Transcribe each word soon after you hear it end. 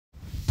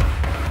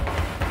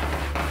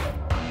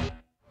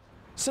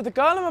So the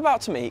girl I'm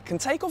about to meet can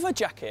take off her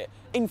jacket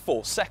in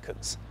 4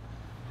 seconds.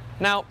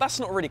 Now, that's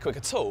not really quick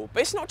at all,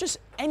 but it's not just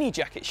any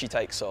jacket she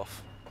takes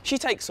off. She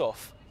takes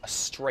off a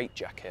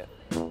straitjacket.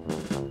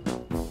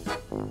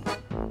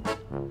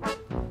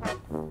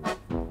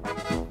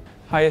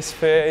 Hi,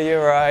 Sofia, you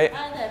alright?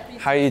 Hi there,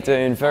 how are you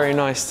doing? Very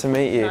nice to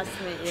meet you. Nice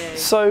to meet you.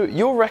 So,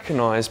 you're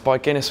recognised by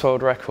Guinness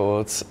World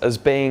Records as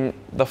being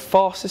the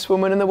fastest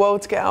woman in the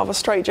world to get out of a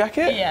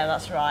straitjacket? Yeah,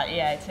 that's right.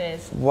 Yeah, it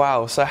is.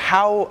 Wow, so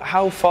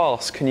how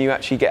fast can you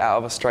actually get out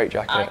of a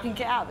straitjacket? I can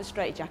get out of the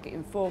straitjacket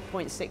in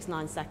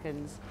 4.69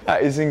 seconds.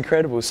 That is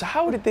incredible. So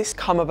how did this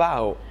come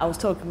about? I was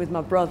talking with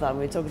my brother, and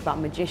we were talking about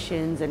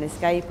magicians and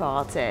escape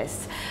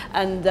artists,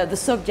 and the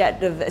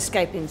subject of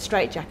escaping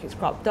straitjackets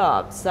cropped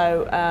up.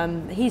 So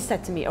he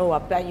said to me, oh, I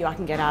bet you I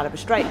can get out of a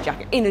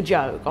straitjacket, in a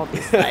joke,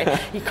 obviously.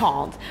 You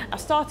can't. I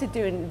started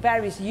doing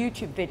various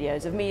YouTube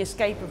videos of me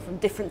escaping from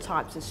different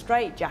types of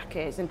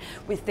straitjackets and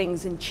with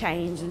things and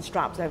chains and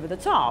straps over the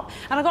top.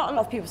 And I got a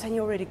lot of people saying,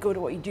 you're really good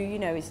at what you do, you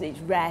know, it's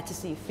rare to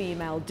see a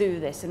female do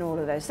this and all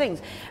of those things.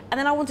 And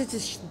then I wanted to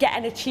get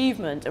an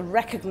achievement, a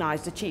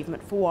recognised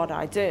achievement for what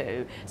I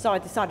do, so I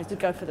decided to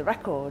go for the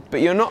record.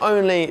 But you're not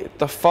only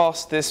the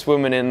fastest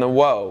woman in the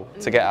world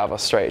to get out of a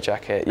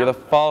straitjacket, you're the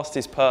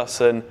fastest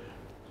person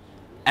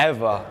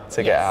ever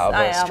to get out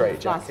of a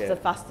straitjacket. I am the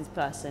fastest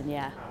person,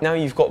 yeah. Now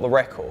you've got the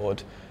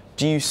record,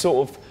 do you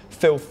sort of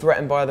feel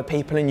threatened by other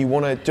people and you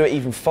want to do it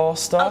even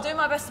faster? I'll do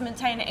my best to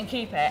maintain it and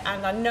keep it,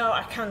 and I know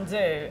I can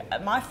do.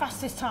 My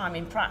fastest time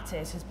in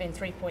practice has been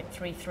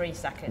 3.33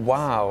 seconds.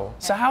 Wow.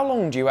 So how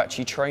long do you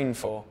actually train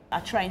for?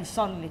 I trained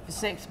solidly for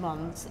 6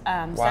 months,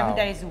 7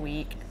 days a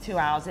week, 2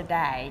 hours a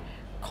day,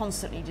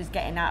 constantly just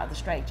getting out of the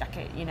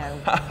straitjacket, you know,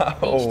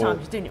 each time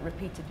just doing it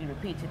repeatedly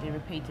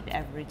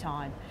every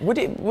time. Would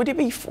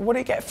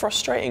it get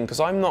frustrating?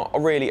 Because I'm not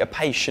really a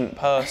patient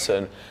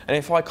person, and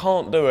if I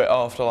can't do it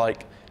after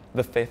like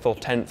the 5th or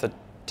 10th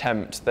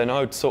attempt, then I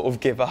would sort of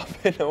give up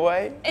in a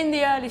way. In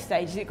the early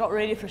stages, it got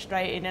really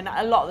frustrating, and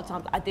a lot of the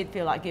times I did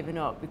feel like giving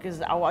up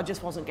because I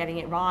just wasn't getting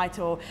it right,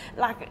 or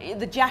like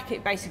the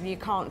jacket, basically you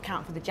can't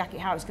account for the jacket,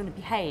 how it's going to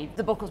behave.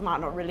 The buckles might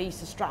not release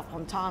the strap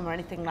on time or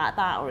anything like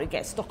that, or it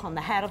gets stuck on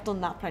the head. I've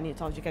done that plenty of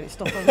times, you get it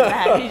stuck on the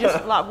head, you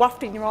just like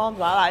wafting your arms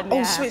like that.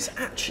 Oh, so it's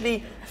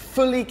actually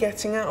fully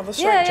getting out of a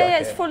straitjacket? Yeah,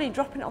 it's fully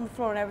dropping it on the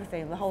floor and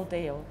everything, the whole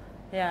deal.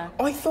 Yeah.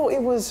 I thought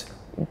it was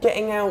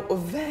getting out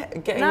of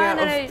that,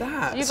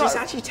 So it's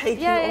actually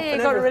taking it off and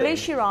you've got to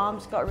release your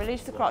arms, you've got to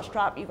release the crotch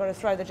strap, you've got to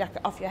throw the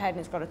jacket off your head and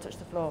it's got to touch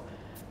the floor.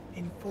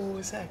 In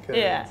 4 seconds?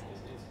 Yeah.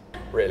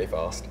 Really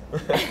fast.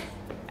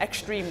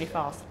 Extremely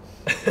fast.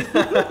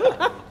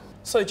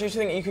 So do you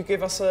think you could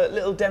give us a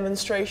little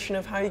demonstration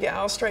of how you get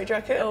out of a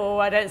straitjacket? Oh,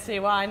 I don't see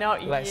why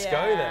not. Let's go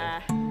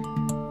then.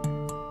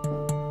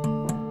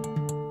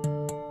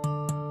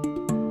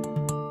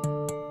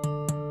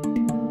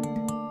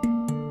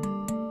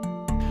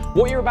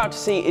 What you're about to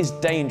see is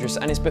dangerous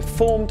and is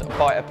performed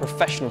by a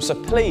professional, so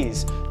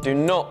please do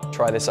not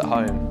try this at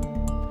home.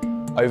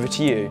 Over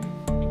to you.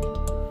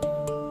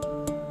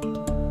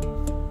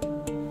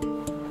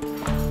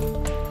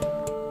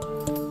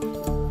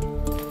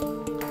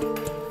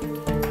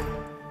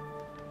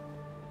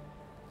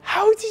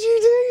 How did you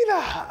do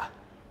that?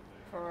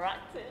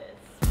 Practice.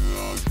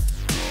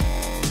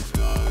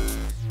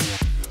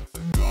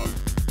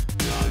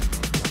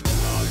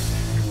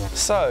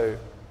 So,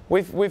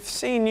 we've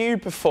seen you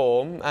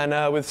perform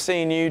and we've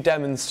seen you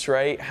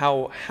demonstrate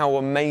how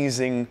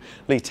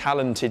amazingly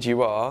talented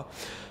you are.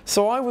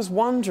 So I was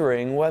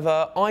wondering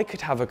whether I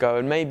could have a go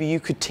and maybe you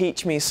could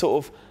teach me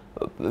sort of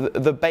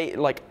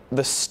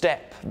the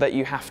step that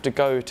you have to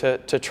go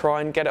to try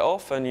and get it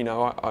off, and you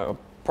know I'll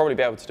probably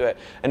be able to do it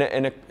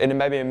in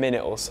maybe a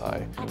minute or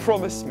so.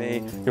 Promise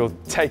me you'll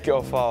take it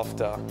off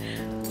after.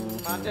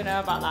 I don't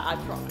know about that, I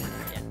promise.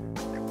 Yeah.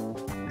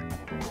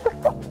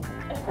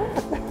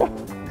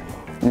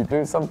 You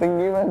do something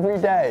new every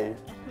day,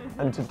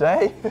 and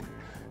today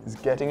is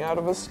getting out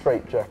of a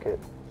straitjacket.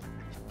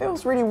 It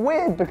feels really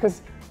weird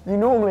because you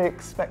normally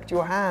expect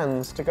your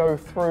hands to go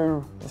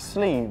through the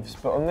sleeves,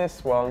 but on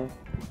this one,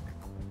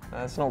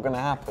 that's not going to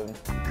happen.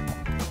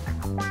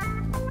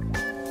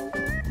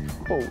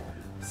 Cool.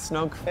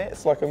 Snug fit,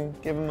 it's like I'm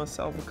giving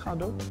myself a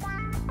cuddle.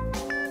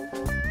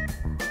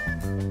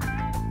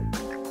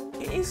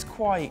 It is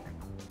quite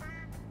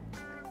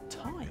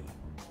tight.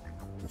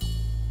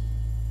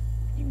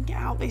 You can get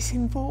out this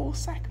in 4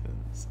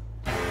 seconds.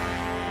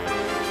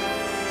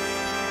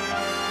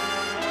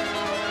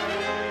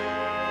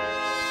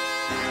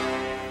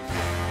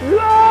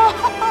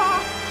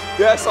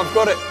 Yes, I've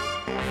got it.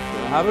 No,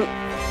 I haven't.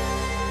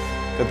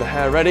 Got the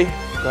hair ready,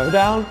 go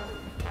down.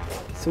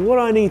 So what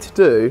I need to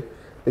do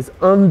is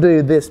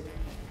undo this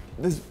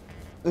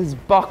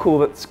buckle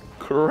that's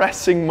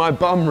caressing my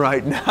bum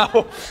right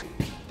now.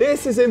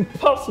 This is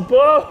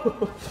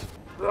impossible.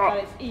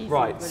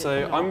 Right,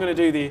 so I'm going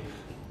to do the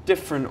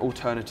different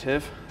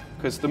alternative,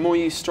 because the more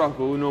you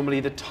struggle, normally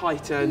the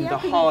tighter and the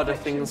harder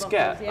things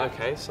get. Yeah.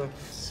 Okay, so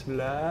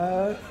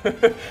slow.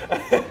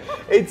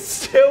 It's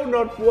still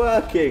not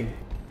working.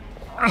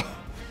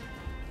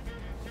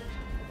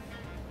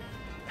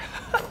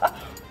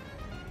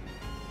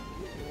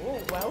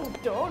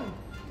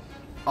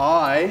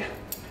 I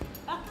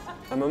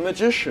am a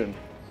magician.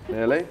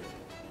 Nearly.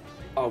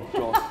 Oh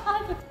God.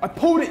 I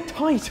pulled it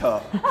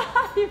tighter.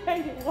 You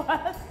made it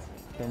worse.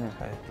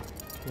 Okay.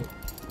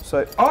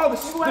 So,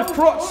 the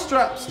crotch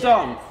strap's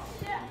done.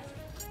 Yes.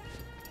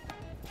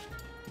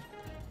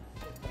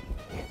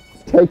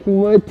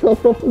 Taking my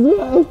top off as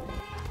well.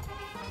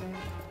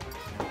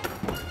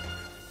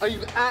 Oh,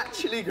 you've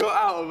actually got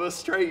out of a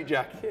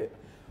straitjacket.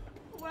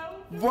 Well,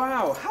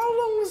 Wow, how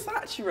long was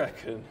that, do you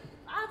reckon?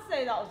 I'd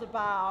say that was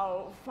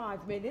about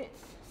 5 minutes.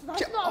 So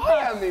that's not a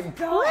I bad am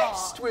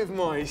impressed start. with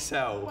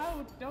myself.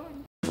 Well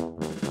done.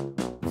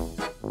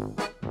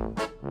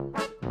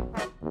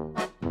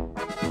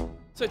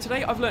 So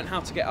today I've learned how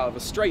to get out of a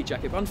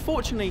straitjacket, but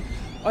unfortunately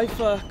I've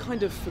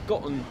kind of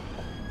forgotten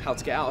how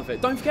to get out of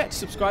it. Don't forget to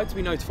subscribe to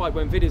be notified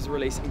when videos are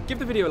released and give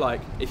the video a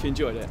like if you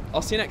enjoyed it.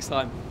 I'll see you next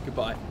time.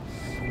 Goodbye.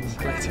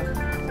 See you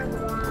later.